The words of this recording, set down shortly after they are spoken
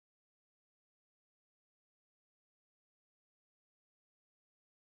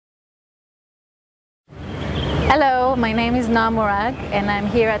Hello, my name is Noa Morag and I'm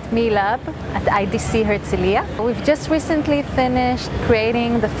here at miLab at IDC Herzliya. We've just recently finished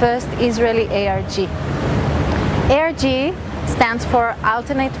creating the first Israeli ARG. ARG stands for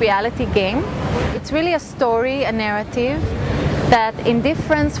Alternate Reality Game. It's really a story, a narrative that, in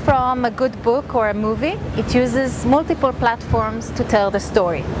difference from a good book or a movie, it uses multiple platforms to tell the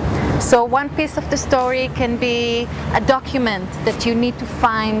story. So one piece of the story can be a document that you need to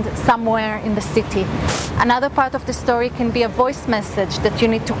find somewhere in the city. Another part of the story can be a voice message that you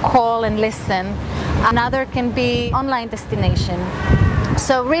need to call and listen. Another can be online destination.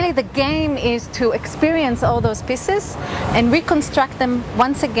 So really the game is to experience all those pieces and reconstruct them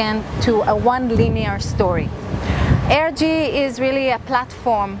once again to a one linear story. ARG is really a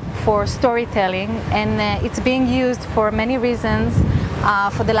platform for storytelling, and it's being used for many reasons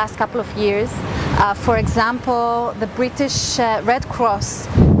for the last couple of years. For example, the British Red Cross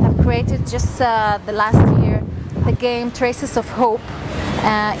have created just the last year the game Traces of Hope.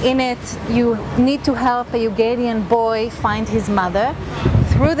 In it, you need to help a Ugandan boy find his mother.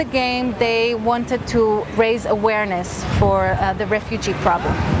 Through the game, they wanted to raise awareness for the refugee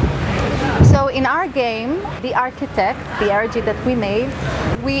problem. So in our game, the architect, the ARG that we made,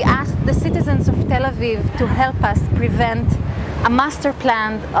 we asked the citizens of Tel Aviv to help us prevent a master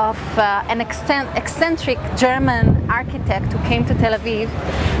plan of an eccentric German architect who came to Tel Aviv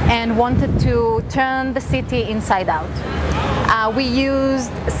and wanted to turn the city inside out. We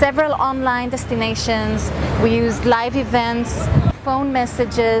used several online destinations, we used live events, phone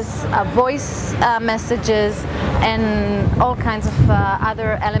messages, voice messages, and all kinds of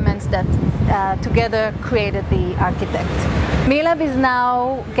other elements that together created the architect. miLab is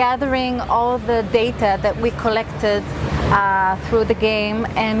now gathering all the data that we collected through the game,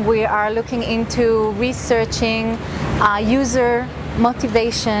 and we are looking into researching user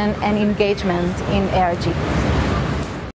motivation and engagement in ARG.